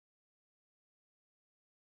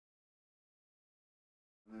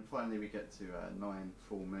And finally we get to Nine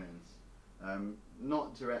Full Moons.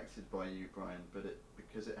 Not directed by you, Brian, but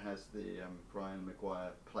because it has the Brian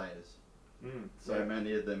McGuire players. So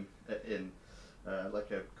many of them in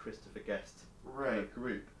like a Christopher Guest kind of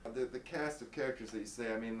group. The cast of characters that you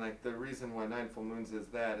say, I mean, like the reason why Nine Full Moons is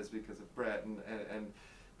that is because of Bret, and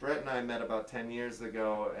Bret and I met about 10 years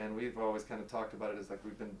ago, and we've always kind of talked about it as like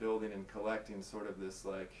we've been building and collecting sort of this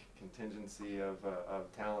like contingency of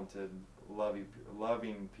talented,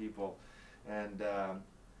 loving people, and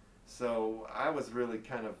so I was really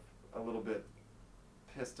kind of a little bit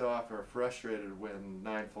pissed off or frustrated when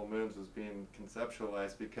Nine Full Moons was being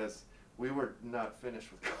conceptualized, because we were not finished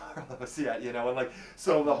with Carlos yet, you know, and like,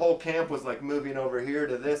 so the whole camp was like moving over here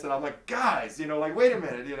to this, and I'm like, guys, you know, like, wait a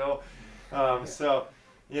minute, you know, so,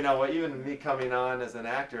 you know, even me coming on as an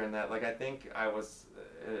actor in that, like, I think I was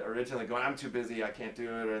originally going, I'm too busy, I can't do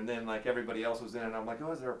it, and then like everybody else was in it, and I'm like,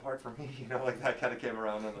 oh, is there a part for me, you know, like that kind of came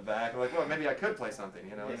around on the back. I'm like, well, maybe I could play something,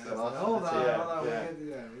 you know. Yeah, so, hold on, we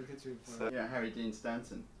get you. So, yeah, Harry Dean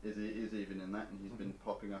Stanton is even in that, and he's been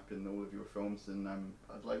popping up in all of your films, and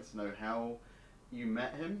I'd like to know how you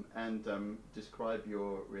met him and describe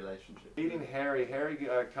your relationship. Meeting Harry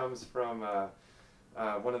comes from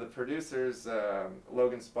one of the producers,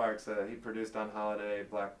 Logan Sparks. He produced On Holiday,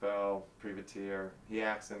 Black Bell, Privateer. He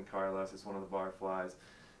acts in Carlos. He's one of the barflies,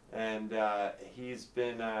 and he's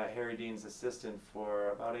been Harry Dean's assistant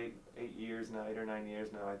for about 8 years now, 8 or 9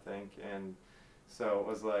 years now, I think. And so it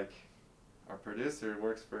was like, our producer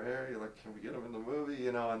works for Harry. Like, can we get him in the movie?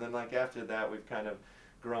 You know. And then like after that, we've kind of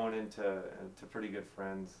grown into pretty good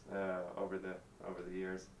friends over the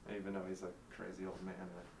years. Even though he's a crazy old man,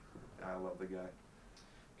 I love the guy.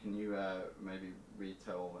 Can you maybe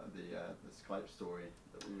retell the Skype story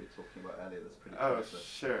that we were talking about earlier? That's pretty cool. Oh,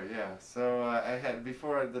 sure, yeah. So I had,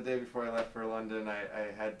 the day before I left for London,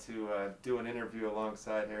 I had to do an interview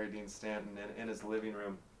alongside Harry Dean Stanton in his living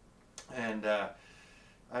room. And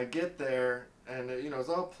I get there, and you know, it was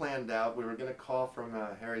all planned out. We were going to call from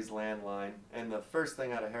Harry's landline, and the first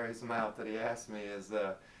thing out of Harry's mouth that he asked me is,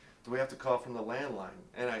 do we have to call from the landline?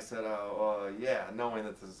 And I said, oh, yeah, knowing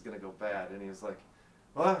that this is going to go bad. And he was like,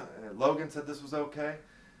 well, Logan said this was okay.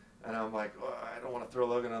 And I'm like, oh, I don't want to throw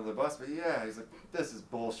Logan under the bus, but yeah. He's like, this is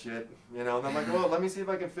bullshit, you know. And I'm like, well, let me see if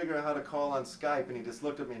I can figure out how to call on Skype. And he just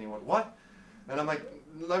looked at me and he went, what? And I'm like,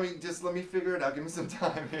 let me figure it out. Give me some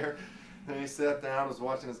time here. And he sat down, was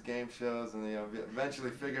watching his game shows, and you know,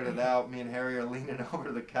 eventually figured it out. Me and Harry are leaning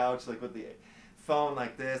over the couch, like with the phone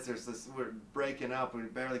like this. We're breaking up. We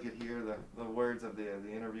barely could hear the words of the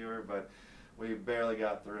interviewer, but we barely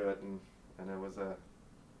got through it, and it was a,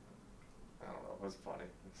 I don't know, it was funny.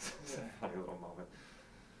 It's a funny little moment.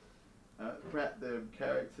 Bret, the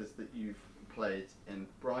characters that you've played in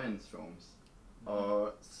Brian's films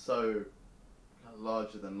are so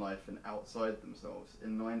larger than life and outside themselves.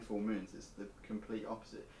 In Nine Full Moons, it's the complete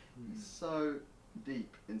opposite. He's so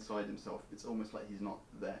deep inside himself, it's almost like he's not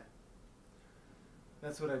there.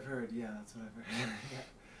 That's what I've heard, yeah, that's what I've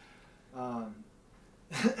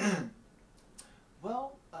heard.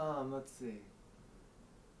 Well, let's see.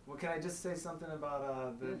 Well, can I just say something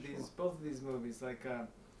about both of these movies? Like,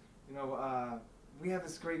 you know, we have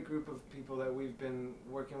this great group of people that we've been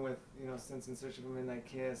working with, you know, since In Search of a Midnight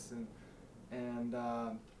Kiss, and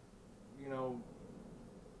you know,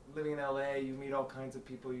 living in LA, you meet all kinds of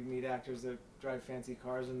people. You meet actors that drive fancy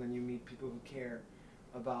cars, and then you meet people who care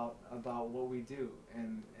about what we do.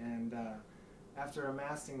 And after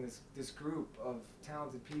amassing this group of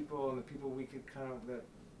talented people and the people we could that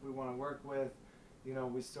we want to work with, you know,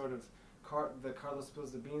 we sort of, the Carlos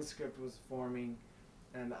Spills the Beans script was forming,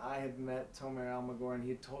 and I had met Tomer Almagor, and he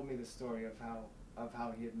had told me the story of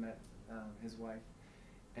how he had met his wife,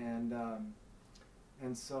 and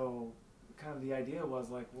so kind of the idea was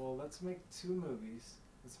like, well, let's make 2 movies,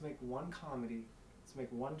 let's make 1 comedy, let's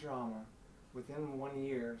make 1 drama within 1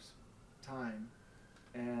 year's time,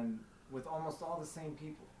 and with almost all the same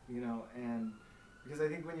people, you know, and because I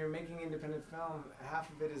think when you're making independent film,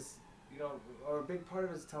 half of it is, you know, or a big part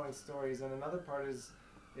of it is telling stories, and another part is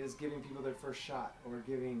giving people their first shot, or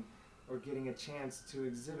getting a chance to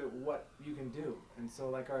exhibit what you can do. And so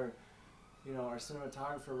like our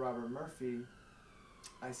cinematographer Robert Murphy,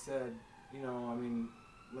 I said, you know, I mean,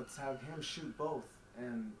 let's have him shoot both,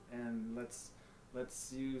 and let's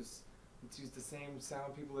use the same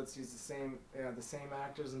sound people, let's use the same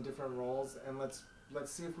actors in different roles, and let's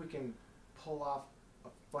see if we can pull off a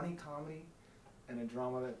funny comedy and a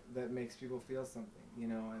drama that makes people feel something, you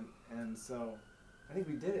know, and so I think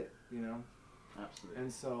we did it, you know. Absolutely.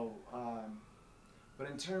 And so, but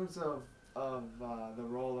in terms of the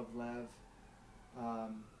role of Lev,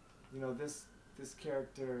 you know, this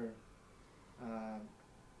character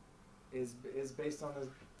is based on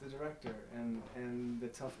the director and the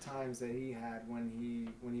tough times that he had when he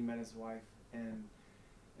met his wife, and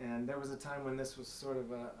there was a time when this was sort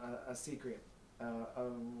of a secret,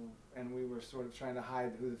 and we were sort of trying to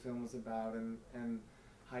hide who the film was about and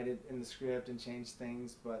hide it in the script and change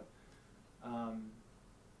things, but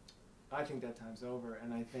I think that time's over,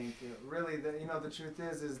 and I think really the truth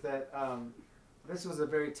is that this was a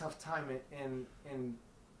very tough time in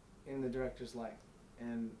the director's life,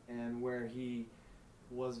 and where he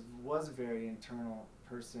was a very internal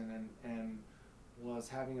person and was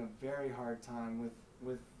having a very hard time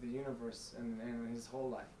with the universe and his whole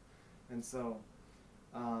life, and so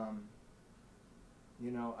I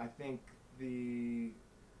think the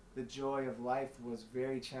joy of life was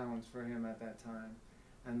very challenged for him at that time.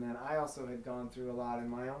 And then I also had gone through a lot in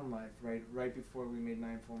my own life, right before we made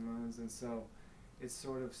Nine Full Moons, and so it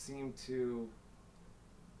sort of seemed to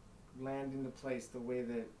land into place the way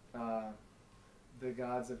that the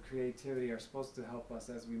gods of creativity are supposed to help us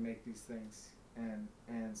as we make these things, and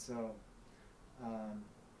so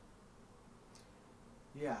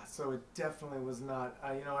yeah, so it definitely was not.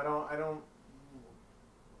 I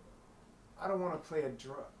don't want to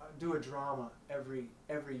do a drama every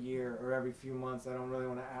year or every few months. I don't really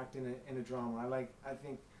want to act in a drama. I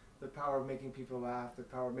think the power of making people laugh, the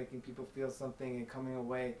power of making people feel something and coming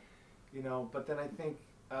away, But then I think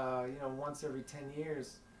once every 10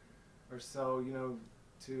 years or so,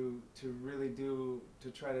 to really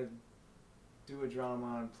try to do a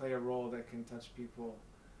drama and play a role that can touch people,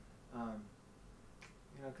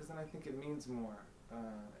 because then I think it means more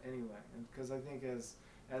anyway. And because I think as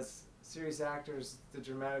serious actors, the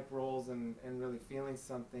dramatic roles and really feeling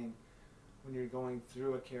something when you're going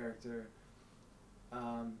through a character,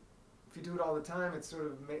 if you do it all the time, it sort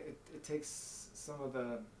of it takes some of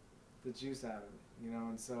the juice out of it,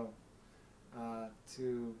 and so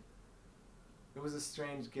it was a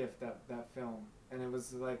strange gift, that film, and it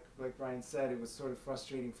was like Brian said, it was sort of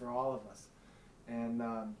frustrating for all of us, and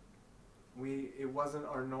it wasn't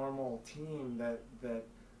our normal team that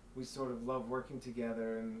we sort of love working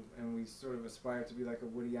together, and we sort of aspire to be like a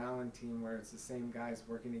Woody Allen team where it's the same guys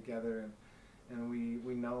working together, and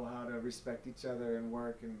we know how to respect each other and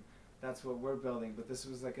work, and that's what we're building. But this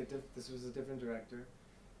was this was a different director,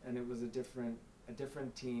 and it was a different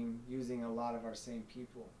team using a lot of our same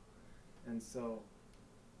people, and so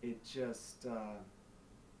it just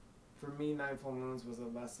for me, Nine Full Moons was a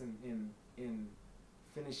lesson in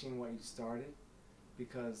finishing what you started,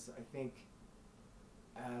 because I think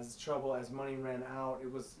as money ran out,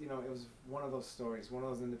 it was one of those stories, one of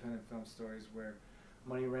those independent film stories where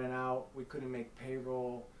money ran out, we couldn't make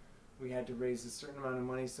payroll, we had to raise a certain amount of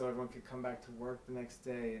money so everyone could come back to work the next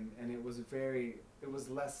day, and it was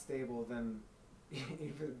less stable than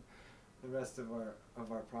even the rest of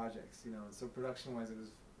our projects, and so production-wise it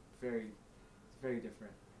was very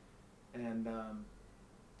different, and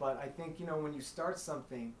but I think when you start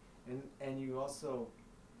something and you also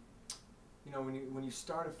when you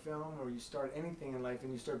start a film or you start anything in life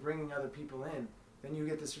and you start bringing other people in, then you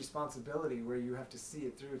get this responsibility where you have to see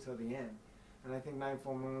it through till the end. And I think Nine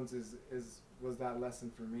Full Moons was that lesson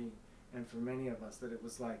for me and for many of us, that it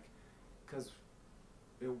was like, because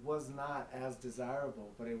it was not as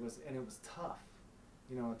desirable, but it was tough.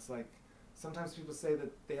 It's like sometimes people say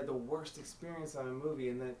that they had the worst experience on a movie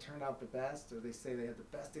and then it turned out the best, or they say they had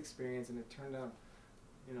the best experience and it turned out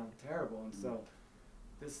terrible. And so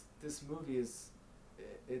this movie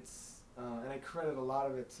and I credit a lot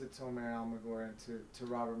of it to Tomer Almagor and to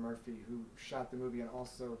Robert Murphy, who shot the movie and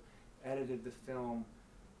also edited the film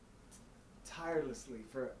tirelessly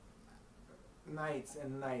for nights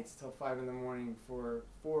and nights till 5 in the morning for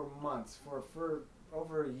 4 months, for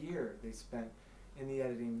over a year they spent in the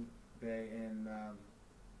editing bay and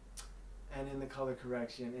in the color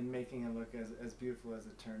correction and making it look as beautiful as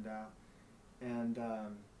it turned out. And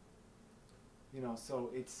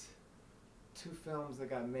so it's 2 films that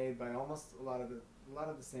got made by almost a lot of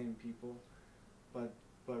the same people, but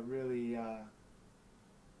really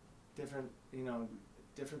different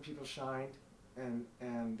different people shined, and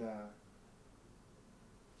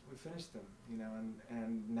we finished them,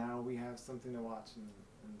 and now we have something to watch, and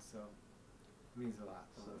so it means a lot.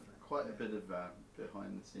 So quite a bit of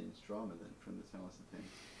behind the scenes drama then from the sounds of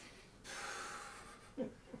things.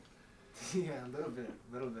 Yeah, a little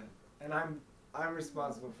bit, and I'm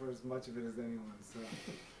responsible for as much of it as anyone, so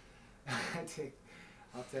I'll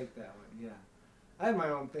take that one. Yeah, I had my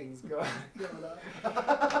own things going on.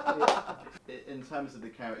 Yeah. In terms of the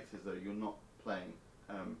characters, though, you're not playing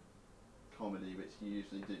comedy, which you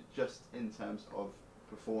usually do. Just in terms of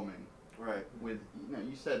performing, Right. with, you know,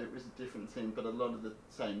 you said it was a different team, but a lot of the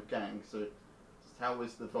same gang. So, just how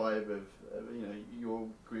was the vibe of you know, your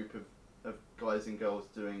group of guys and girls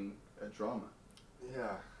doing a drama?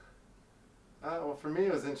 Yeah. Well, for me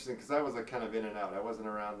it was interesting because I was like kind of in and out. I wasn't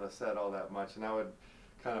around the set all that much, and I would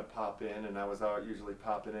kind of pop in, and I was usually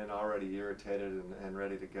popping in already irritated and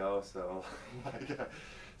ready to go. So,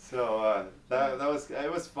 that was,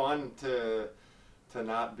 it was fun to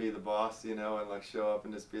not be the boss, you know, and like show up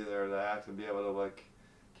and just be there to act and be able to like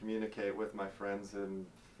communicate with my friends and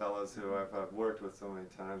fellas who I've worked with so many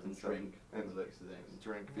times And drink and the looks of things.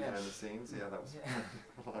 Drink behind the scenes. Yeah, that was.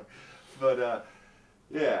 Yeah. But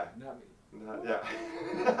yeah. Not me.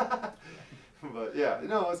 Yeah. But yeah,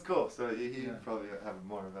 no, it was cool. So he probably have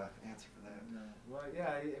more of an answer for that. No. Well,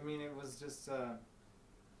 yeah, I mean, it was just,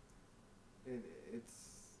 it's,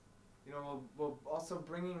 you know, well, also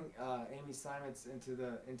bringing Amy Simons into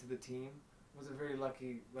the team was a very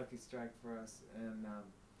lucky strike for us. And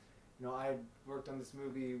you know, I worked on this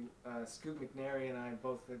movie. Scoot McNairy and I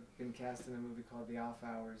both had been cast in a movie called The Off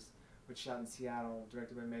Hours, which shot in Seattle,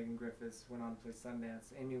 directed by Megan Griffiths. Went on to play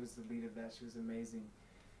Sundance. Amy was the lead of that. She was amazing.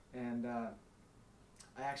 And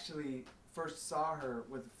I actually first saw her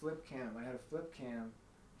with a flip cam. I had a flip cam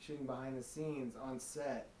shooting behind the scenes on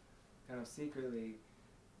set, kind of secretly.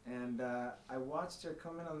 And I watched her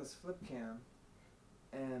come in on this flip cam,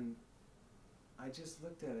 and I just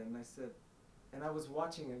looked at it and I said, and I was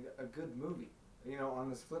watching a good movie, you know, on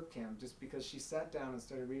this flip cam, just because she sat down and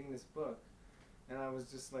started reading this book. And I was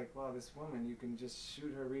just like, wow, this woman, you can just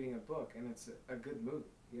shoot her reading a book and it's a good movie,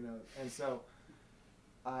 you know. And so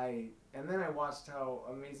and then I watched how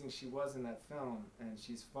amazing she was in that film, and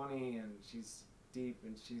she's funny and she's deep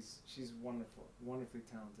and she's wonderful, wonderfully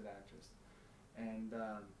talented actress. And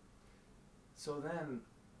so then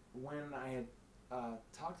when I had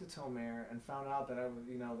talked to Tomer and found out that that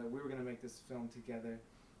we were going to make this film together,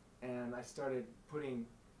 and I started putting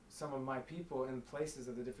some of my people in places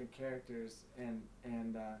of the different characters, and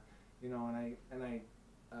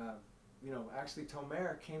you know, actually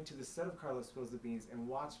Tomer came to the set of Carlos Spills the Beans and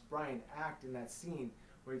watched Brian act in that scene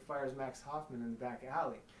where he fires Max Hoffman in the back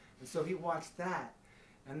alley. And so he watched that,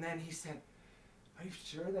 and then he said, "Are you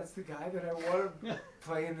sure that's the guy that I want to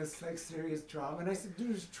play in this like serious drama?" And I said,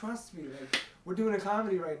 "Dude, just trust me. Like, we're doing a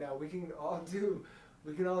comedy right now. We can all do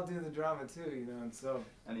the drama too, you know." And so.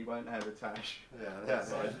 And he won't have a tash. Yeah,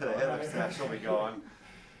 the tash will be gone.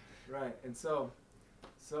 Right, and so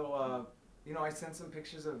you know, I sent some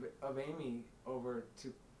pictures of Amy over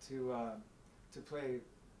to play,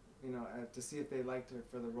 you know, to see if they liked her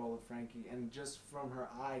for the role of Frankie, and just from her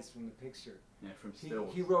eyes, from the picture. Yeah, from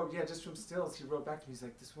stills. He wrote, just from stills, he wrote back to me, he's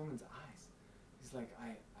like, "This woman's eyes." He's like,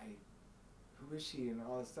 who is she, and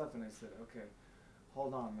all this stuff, and I said, "Okay,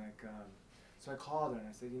 hold on," like, so I called her, and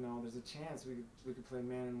I said, "You know, there's a chance we could play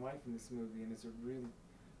man and wife in this movie, and it's a really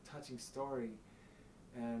touching story,"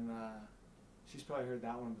 and she's probably heard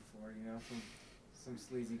that one before, you know, from some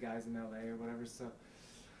sleazy guys in LA or whatever. So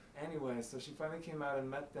anyway, so she finally came out and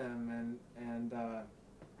met them, and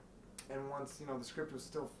once, you know, the script was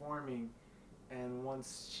still forming, and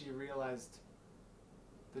once she realized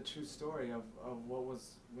the true story of what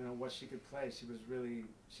was, you know, what she could play, she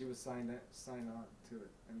was signed on to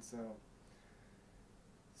it. And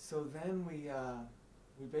so then we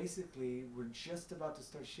basically were just about to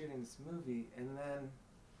start shooting this movie, and then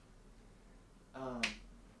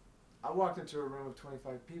I walked into a room of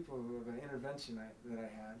 25 people who have an intervention that I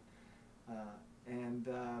had, and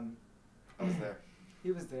I was there.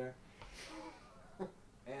 He was there,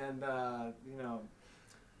 and you know,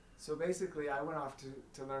 so basically I went off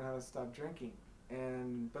to learn how to stop drinking,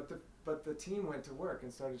 but the team went to work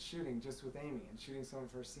and started shooting just with Amy and shooting some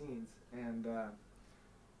of her scenes, and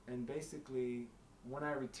basically, when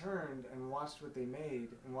I returned and watched what they made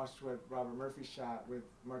and watched what Robert Murphy shot with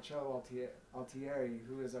Marcello Altieri,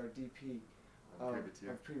 who is our DP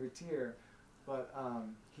of Privateer, but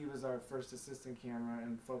he was our first assistant camera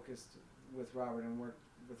and focused with Robert and worked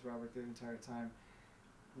with Robert the entire time.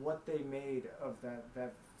 What they made of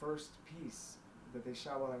that first piece that they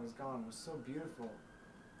shot while I was gone was so beautiful,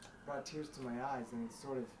 brought tears to my eyes, and it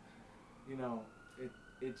sort of, you know,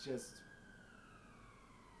 it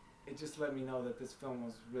just let me know that this film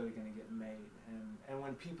was really going to get made, and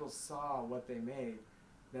when people saw what they made,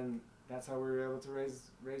 then that's how we were able to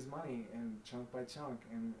raise money, and chunk by chunk,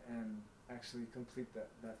 and actually complete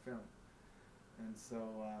that film. And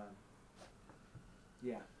so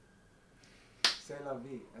yeah, c'est la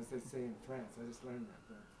vie, as they say in France. I just learned that,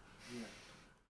 but yeah.